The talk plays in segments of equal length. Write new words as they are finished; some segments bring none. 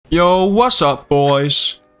Yo, what's up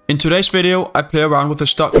boys? In today's video, I play around with the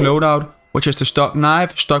stock loadout, which is the stock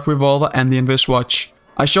knife, stock revolver and the invis watch.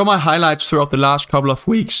 I show my highlights throughout the last couple of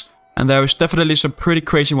weeks, and there is definitely some pretty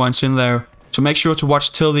crazy ones in there, so make sure to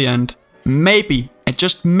watch till the end. Maybe, and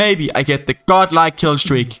just maybe, I get the godlike kill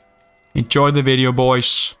streak. Enjoy the video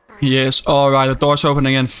boys. Yes, alright, the door's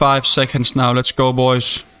opening in 5 seconds now, let's go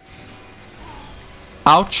boys.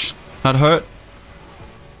 Ouch, that hurt.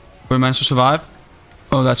 We managed to survive.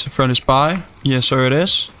 Oh, that's a friendly spy. Yes, sir, it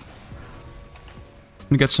is.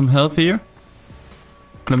 Let me get some health here.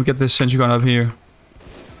 Let me get this sentry gun up here.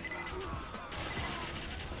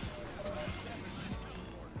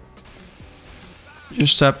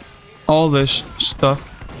 Just tap all this stuff.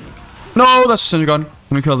 No, that's a sentry gun.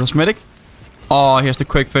 Let me kill this medic. Oh, he has the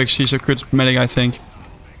quick fix. He's a good medic, I think.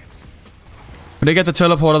 We did get the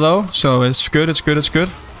teleporter though, so it's good, it's good, it's good.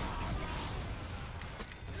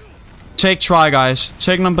 Take try, guys.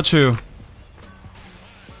 Take number 2.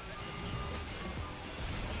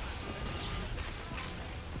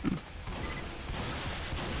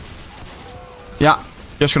 Yeah,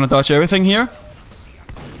 just gonna dodge everything here.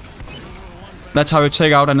 That's how you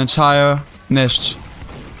take out an entire nest.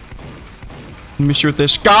 Let me shoot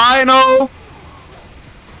this guy. No!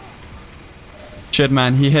 Shit,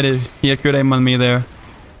 man. He hit it. He had good aim on me there.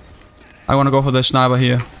 I want to go for the sniper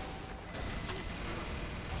here.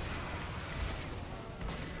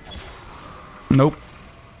 Nope.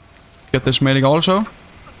 Get this medic also.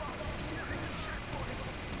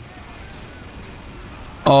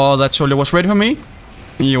 Oh, that soldier was ready for me.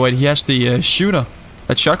 Yeah, wait, he has the shooter.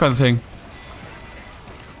 That shotgun thing.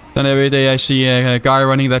 Then every day I see a guy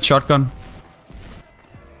running that shotgun.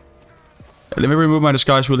 Let me remove my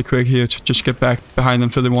disguise really quick here to just get back behind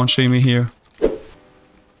them so they won't see me here.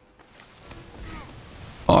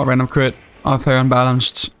 Oh, random crit. Off air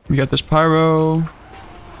unbalanced. We got this pyro.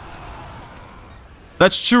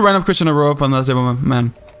 That's 2 random crits in a row on that demo,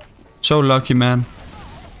 man. So lucky, man.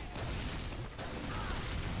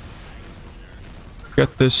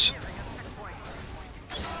 Get this.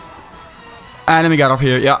 And then we got up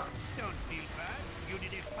here, yeah.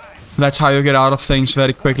 That's how you get out of things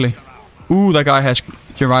very quickly. Ooh, that guy has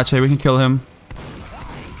Girate. We can kill him.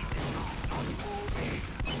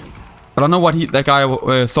 I don't know what that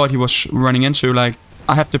guy thought he was running into. Like,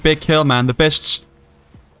 I have the big kill, man. The best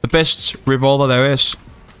revolver there is.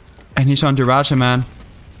 And he's on Girate, man.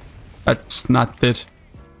 That's not dead.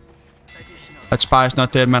 That spy is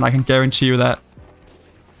not dead, man. I can guarantee you that.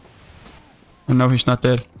 I know he's not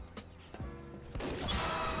dead.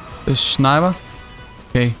 This sniper?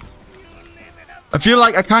 Okay. I feel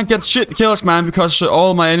like I can't get shit kills, man, because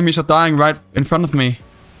all my enemies are dying right in front of me.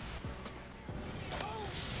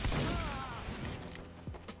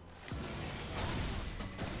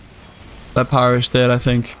 That pyro is dead, I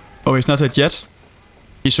think. Oh, he's not dead yet.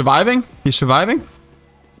 He's surviving. He's surviving.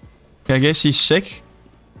 Okay, I guess he's sick.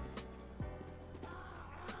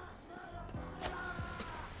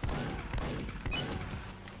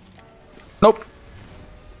 Nope.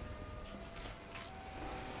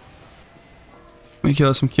 Let me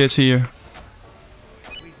kill some kids here.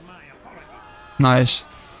 Nice.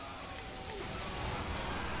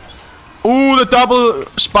 Ooh, the double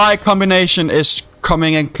spy combination is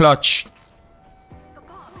coming in clutch.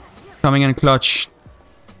 Coming in clutch.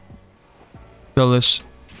 Kill this.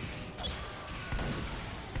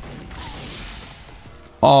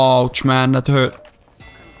 Ouch, man, that hurt.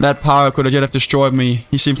 That pyro could have just destroyed me.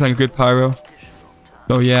 He seems like a good pyro.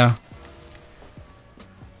 So yeah.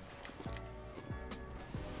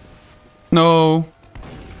 No.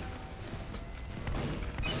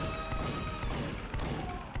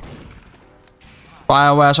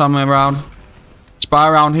 Spy somewhere around. Spy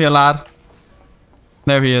around here, lad.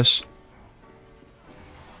 There he is.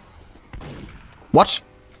 What?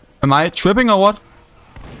 Am I tripping or what?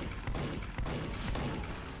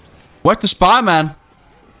 Where's the spy, man?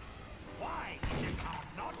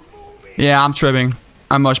 Yeah, I'm tripping.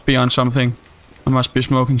 I must be on something. I must be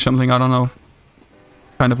smoking something, I don't know.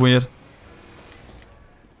 Kind of weird.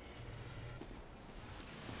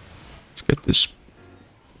 Let's get this.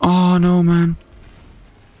 Oh no, man.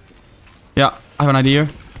 Yeah, I have an idea.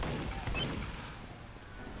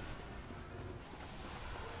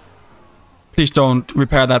 Please don't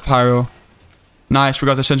repair that pyro. Nice, we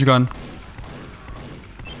got the sentry gun.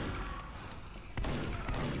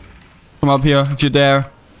 Come up here if you dare.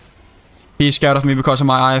 He's scared of me because of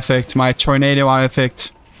my eye effect, my tornado eye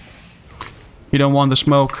effect. He don't want the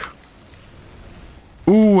smoke.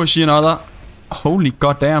 Ooh, I see another. Holy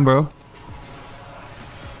goddamn, bro.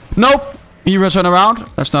 Nope. He will turn around.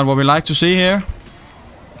 That's not what we like to see here.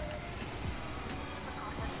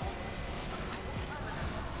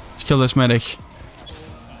 Let's kill this medic.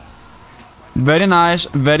 Very nice,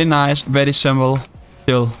 very simple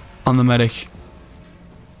kill on the medic.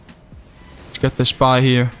 Let's get the spy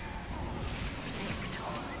here.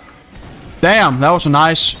 Damn, that was a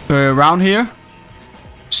nice round here.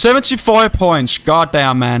 74 points. God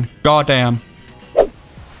damn, man. God damn.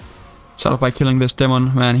 Started by killing this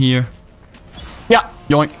demon man here. Yeah,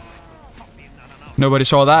 yoink. Nobody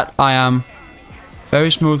saw that. I am very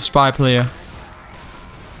smooth spy player.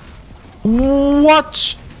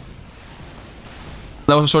 What?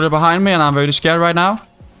 There was a soldier behind me and I'm very scared right now.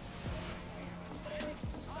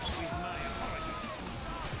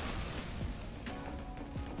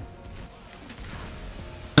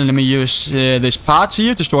 And let me use this part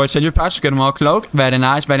here, destroy sentry parts to get more cloak. Very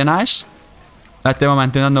nice, very nice. That demo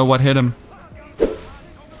man did not know what hit him.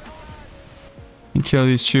 And kill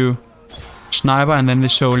these two. Sniper and then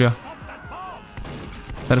this soldier.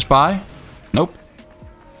 That a spy? Nope.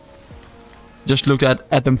 Just looked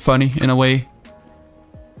at them funny in a way.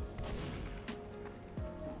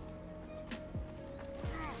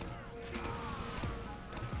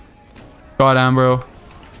 Goddamn, bro.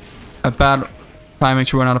 A bad timing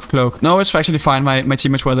to run out of cloak. No, it's actually fine. My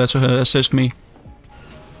teammates were there to assist me.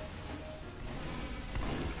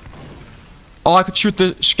 Oh, I could shoot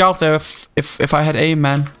the scout there if I had aim,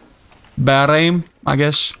 man. Bad aim, I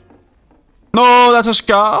guess. No, that's a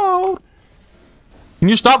scout. Can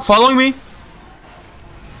you stop following me?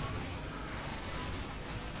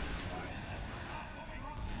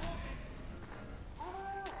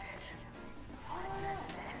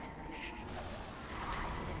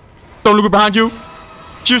 Don't look behind you.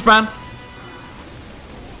 Cheers, man.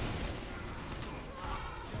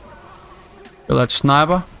 Kill that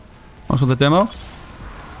sniper. Also the demo.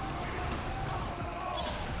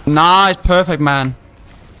 Nice, perfect, man.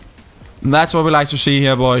 That's what we like to see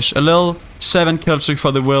here, boys. A little 7 kill streak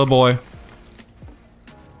for the Will boy.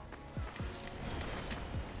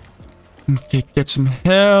 Okay, get some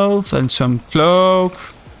health and some cloak.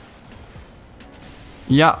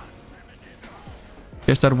 Yeah.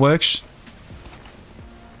 Guess that works.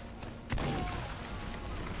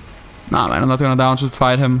 Nah, man, I'm not gonna down to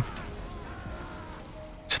fight him.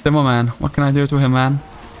 It's a demo man. What can I do to him, man?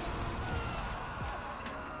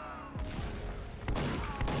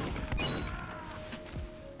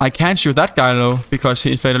 I can't shoot that guy low because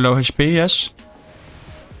he's very low HP, yes.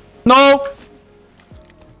 No!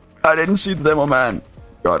 I didn't see the demo man.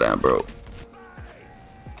 Goddamn, bro.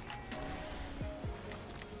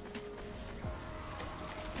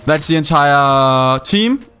 That's the entire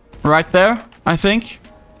team right there, I think.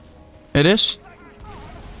 It is.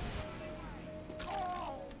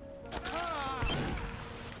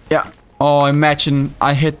 Yeah. Oh, imagine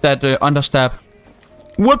I hit that understab.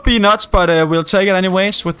 Would be nuts, but we'll take it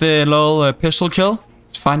anyways with the little pistol kill.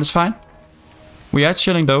 It's fine, it's fine. We are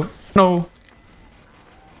chilling though. No.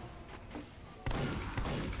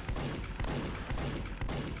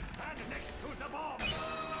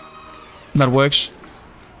 That works.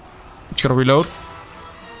 Just gotta reload.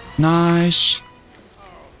 Nice.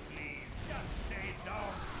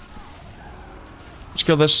 Let's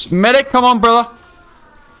kill this medic. Come on, brother.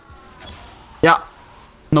 Yeah.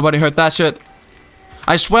 Nobody heard that shit.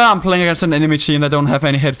 I swear I'm playing against an enemy team that don't have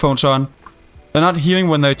any headphones on. They're not hearing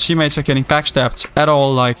when their teammates are getting backstabbed at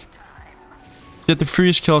all, like. Did the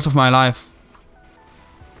freest kills of my life.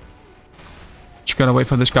 Just gotta wait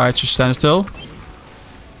for this guy to stand still.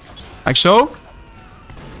 Like so.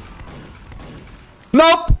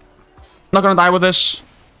 Nope! Not gonna die with this.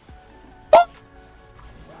 Oh.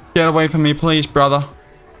 Get away from me, please, brother.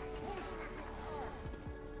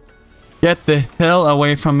 Get the hell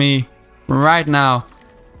away from me. Right now.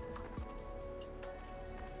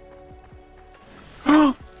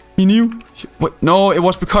 He knew. What? No, it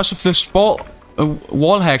was because of this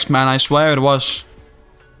wall hacks, man. I swear it was.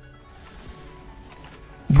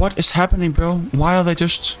 What is happening, bro? Why are they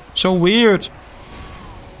just so weird?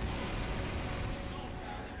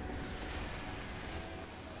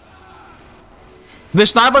 The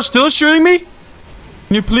sniper's still shooting me?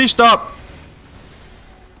 Can you please stop?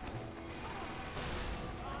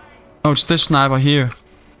 Oh, it's this sniper here.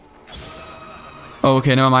 Oh,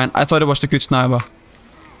 okay, never mind. I thought it was the good sniper.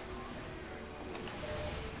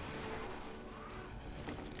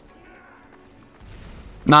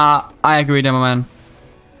 Nah, I agree, never mind.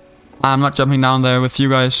 I'm not jumping down there with you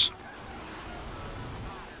guys.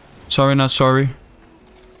 Sorry, not sorry.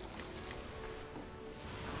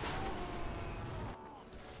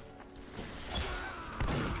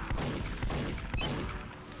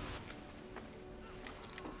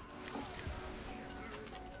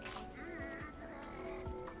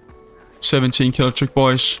 $17 kill trick,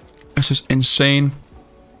 boys. This is insane.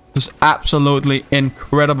 This is absolutely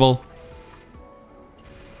incredible.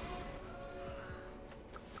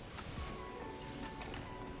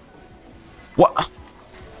 What?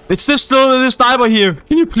 It's this sniper here.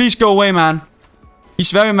 Can you please go away, man?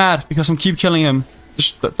 He's very mad because I keep killing him.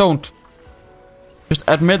 Just don't. Just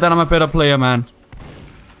admit that I'm a better player, man.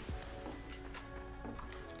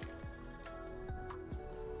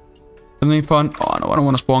 Something fun. Oh no, I don't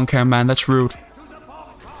want to spawn camp, man. That's rude.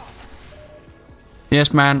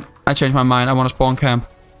 Yes, man. I changed my mind. I want to spawn camp.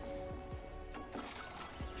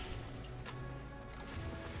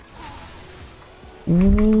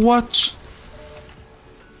 What?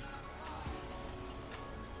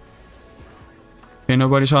 Okay,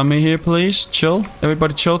 nobody's on me here, please. Chill.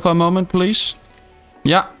 Everybody chill for a moment, please.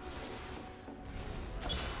 Yeah.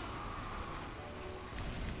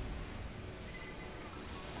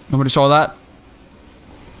 Nobody saw that.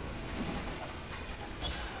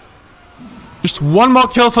 Just one more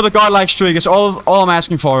kill for the godlike streak. It's all I'm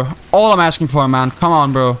asking for. All I'm asking for, man. Come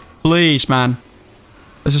on, bro. Please, man.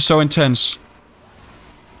 This is so intense.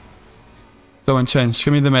 So intense.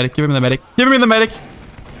 Give me the medic. Give me the medic. Give me the medic.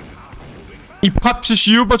 He popped his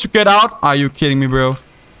Uber to get out. Are you kidding me, bro?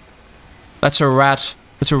 That's a rat.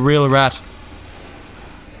 It's a real rat.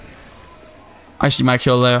 I see my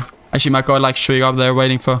kill there. I see my godlike streak up there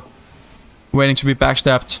waiting to be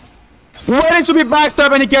backstabbed. Waiting to be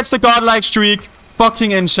backstabbed and he gets the godlike streak.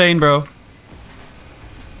 Fucking insane, bro.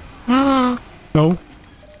 No.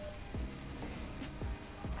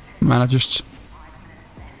 Man, I just...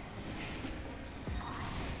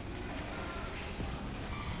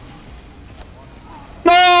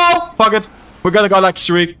 No! Fuck it. We got the godlike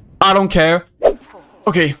streak. I don't care.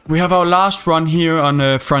 Okay, we have our last run here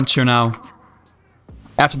on Frontier now.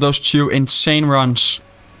 After those two insane runs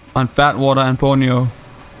on Badwater and Borneo.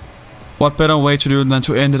 What better way to do it than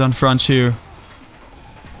to end it on Frontier?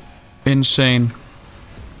 Insane.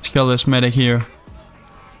 Let's kill this medic here.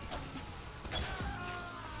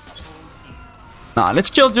 Nah,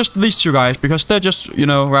 let's kill just these two guys because they're just, you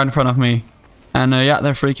know, right in front of me. And yeah,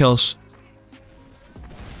 they're 3 kills.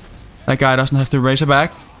 That guy doesn't have to raise it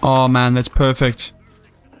back. Oh man, that's perfect.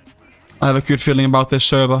 I have a good feeling about this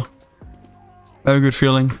server. Very good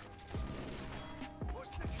feeling.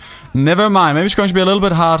 Never mind. Maybe it's going to be a little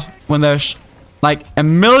bit hard when there's like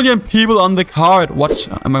 1 million people on the card. What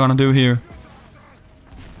am I gonna do here?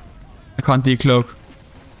 I can't decloak.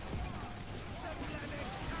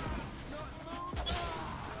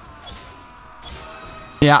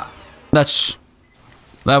 Yeah, that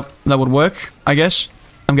would work, I guess.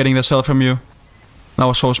 I'm getting this help from you. That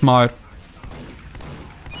was so smart.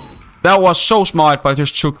 That was so smart, but I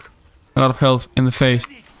just took a lot of health in the face.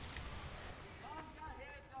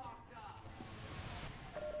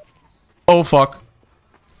 Oh fuck.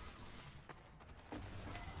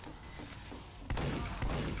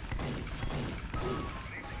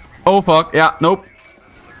 Oh fuck, yeah, nope.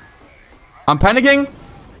 I'm panicking.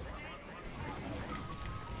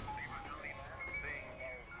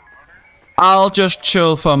 I'll just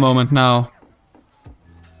chill for a moment now.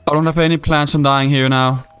 I don't have any plans on dying here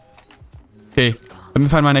now. Okay, let me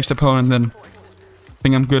find my next opponent then. I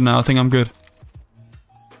think I'm good now, I think I'm good.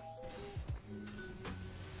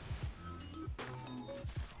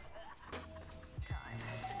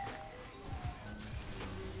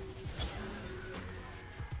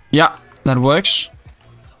 Yeah, that works.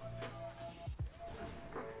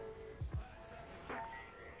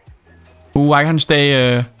 Ooh, I can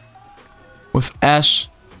stay with as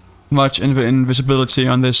much invisibility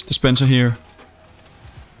on this dispenser here.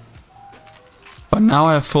 But now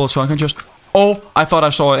I have full, so I can just... Oh, I thought I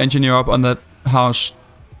saw an engineer up on that house.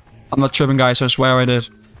 I'm not tripping, guys, I swear I did.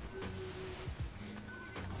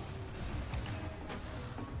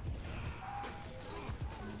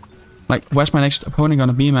 Like, where's my next opponent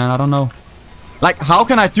gonna be, man? I don't know. Like, how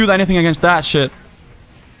can I do anything against that shit?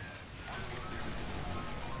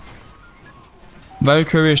 Very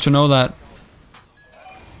curious to know that.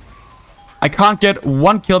 I can't get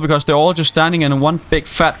one kill because they're all just standing in one big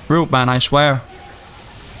fat group, man, I swear.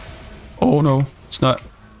 Oh no, it's not.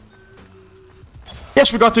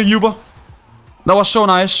 Yes, we got the Uber. That was so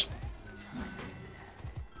nice.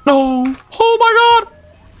 No! Oh my god!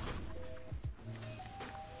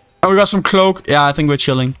 And we got some cloak. Yeah, I think we're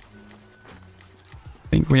chilling. I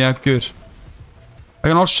think we are good. I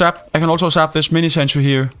can also zap this mini sentry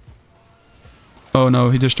here. Oh no,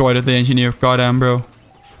 he destroyed it, the engineer. Goddamn, bro.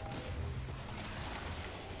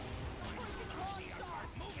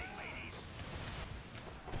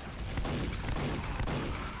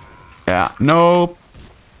 Yeah, nope.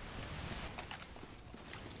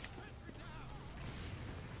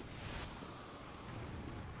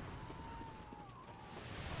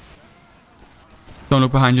 Don't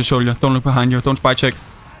look behind you, soldier. Don't look behind you. Don't spy check.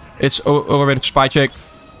 It's overrated to spy check.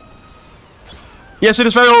 Yes, it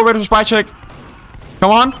is very overrated to spy check.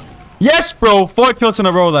 Come on. Yes, bro. 4 kills in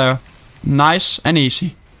a row there. Nice and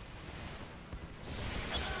easy.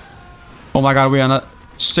 Oh my god, we are on a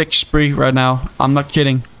 6 spree right now. I'm not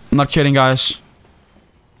kidding. I'm not kidding, guys.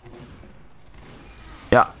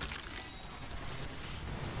 Yeah.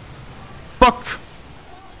 Fuck.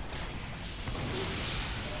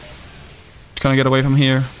 Gonna get away from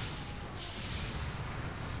here.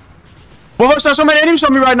 What was there? So many enemies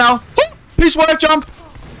on me right now. Please work jump.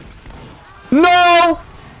 No!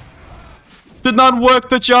 Did not work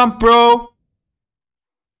the jump, bro.